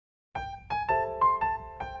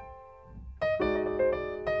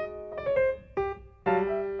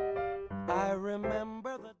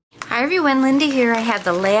everyone, Linda here. I have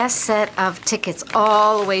the last set of tickets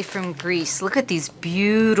all the way from Greece. Look at these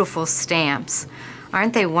beautiful stamps.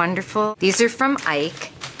 Aren't they wonderful? These are from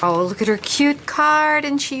Ike. Oh, look at her cute card,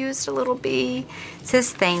 and she used a little bee. It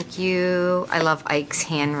says thank you. I love Ike's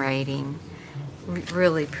handwriting.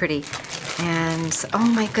 Really pretty. And oh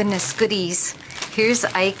my goodness, goodies. Here's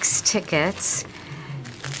Ike's tickets.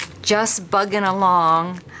 Just bugging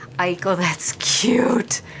along. Ike, oh, that's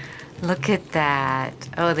cute. Look at that.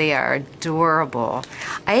 Oh, they are adorable.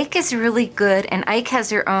 Ike is really good, and Ike has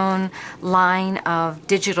their own line of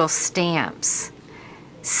digital stamps.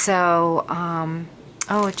 So,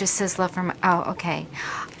 oh, it just says love from, oh, okay.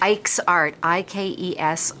 Ike's Art,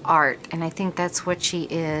 I-K-E-S Art, and I think that's what she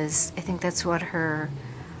is. I think that's what her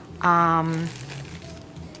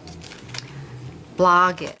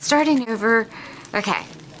blog is. Starting over, okay.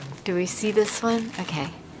 Do we see this one? Okay.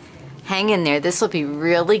 Hang in there. This will be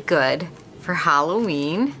really good for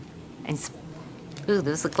Halloween. And ooh,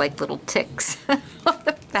 those look like little ticks on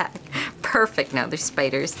the back. Perfect. No, they're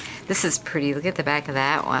spiders. This is pretty. Look at the back of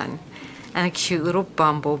that one. And a cute little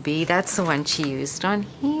bumblebee. That's the one she used on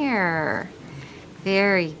here.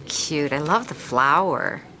 Very cute. I love the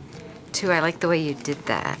flower too. I like the way you did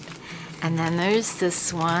that. And then there's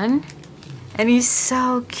this one. And he's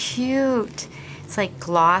so cute. It's like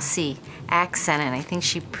glossy accent, and I think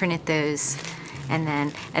she printed those.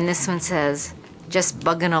 And this one says just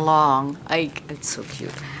bugging along. It's so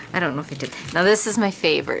cute. I don't know if it did. Now this is my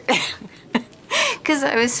favorite because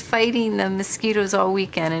I was fighting the mosquitoes all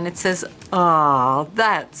weekend, and it says, oh,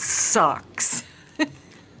 that sucks.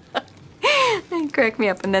 It cracked me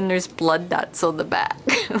up. And then there's blood dots on the back.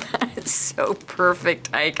 That is so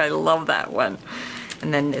perfect, Ike. I love that one.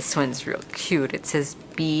 And then this one's real cute. It says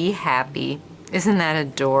be happy. Isn't that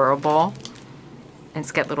adorable? And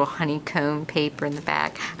it's got little honeycomb paper in the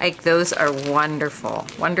back. Like, those are wonderful.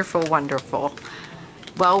 Wonderful, wonderful.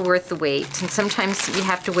 Well worth the wait. And sometimes you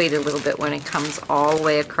have to wait a little bit when it comes all the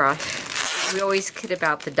way across. We always kid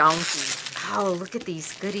about the donkey. Oh, look at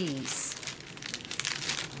these goodies.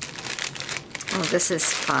 Oh, this is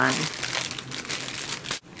fun.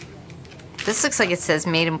 This looks like it says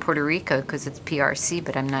made in Puerto Rico because it's PRC,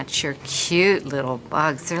 but I'm not sure. Cute little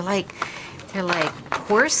bugs. They're like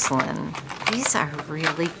porcelain. These are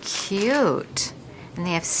really cute. And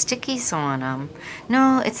they have stickies on them.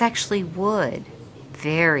 No, it's actually wood.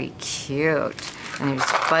 Very cute. And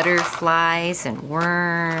there's butterflies and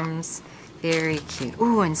worms. Very cute.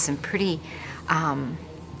 Ooh, and some pretty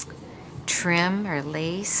trim or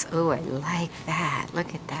lace. Ooh, I like that.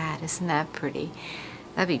 Look at that. Isn't that pretty?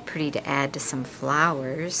 That'd be pretty to add to some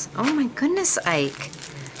flowers. Oh my goodness, Ike.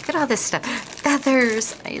 Look at all this stuff.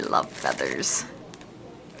 Feathers. I love feathers.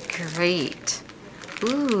 Great.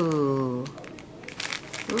 Ooh.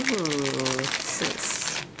 Ooh. This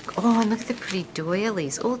is... Oh, and look at the pretty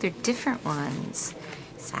doilies. Oh, they're different ones.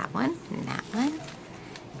 Is that one? And that one?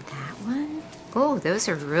 That one? Oh, those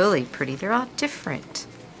are really pretty. They're all different.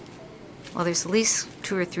 Well, there's at least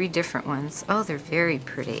 2 or 3 different ones. Oh, they're very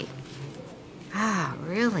pretty. Ah,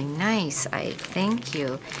 really nice, Ike. Thank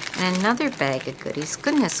you. And another bag of goodies.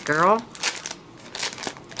 Goodness, girl.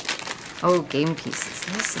 Oh, game pieces.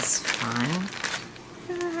 This is fun.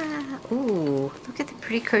 Ah, ooh, look at the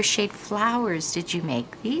pretty crocheted flowers. Did you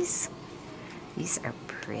make these? These are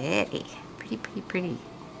pretty. Pretty, pretty, pretty.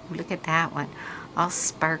 Ooh, look at that one. All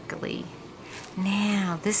sparkly.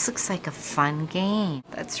 Now, this looks like a fun game.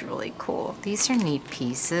 That's really cool. These are neat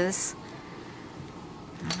pieces.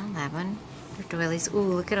 Oh, that one. Doilies. Ooh,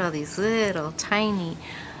 look at all these little tiny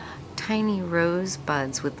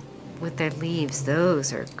rosebuds with their leaves.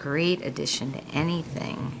 Those are a great addition to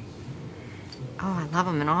anything. Oh, I love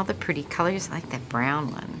them, and all the pretty colors. I like that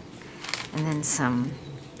brown one. And then some,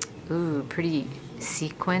 ooh, pretty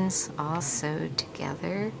sequins all sewed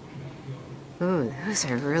together. Ooh, those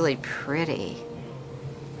are really pretty.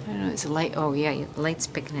 I don't know, it's a light. Oh yeah, the light's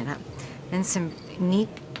picking it up. Then some neat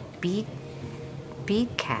bead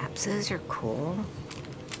caps. Those are cool.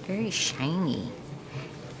 Very shiny.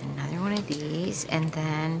 Another one of these. And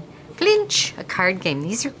then Flinch, a card game.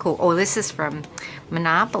 These are cool. Oh, this is from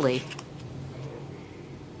Monopoly.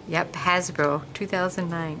 Yep, Hasbro,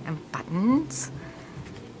 2009. And buttons.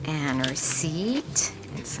 And a receipt.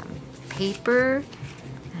 And some paper.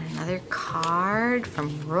 And another card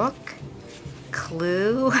from Rook.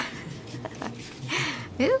 Clue.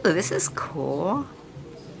 Ooh, this is cool.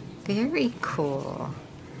 Very cool.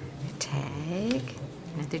 A tag.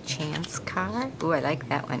 Another chance card. Ooh, I like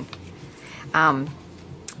that one.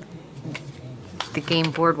 The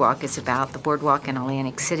game Boardwalk is about the boardwalk in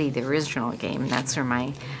Atlantic City, the original game. That's where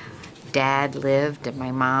my dad lived and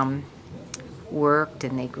my mom worked,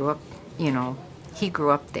 and they grew up you know, he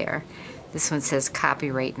grew up there. This one says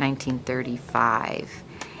copyright 1935.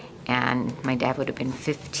 And my dad would have been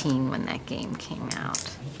 15 when that game came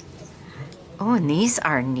out. Oh, and these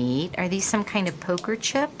are neat. Are these some kind of poker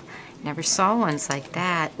chip? Never saw ones like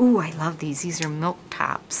that. Ooh, I love these. These are milk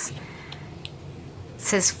tops. It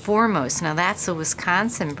says Foremost. Now that's a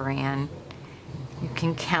Wisconsin brand. You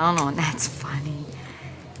can count on. That's funny.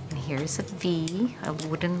 And here's a V, a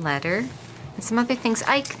wooden letter, and some other things.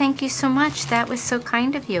 Ike, thank you so much. That was so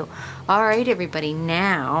kind of you. All right, everybody.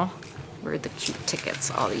 Now, where are the cute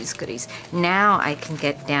tickets? All these goodies. Now I can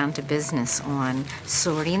get down to business on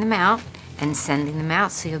sorting them out and sending them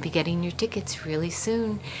out. So you'll be getting your tickets really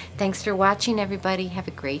soon. Thanks for watching, everybody. Have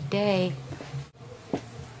a great day.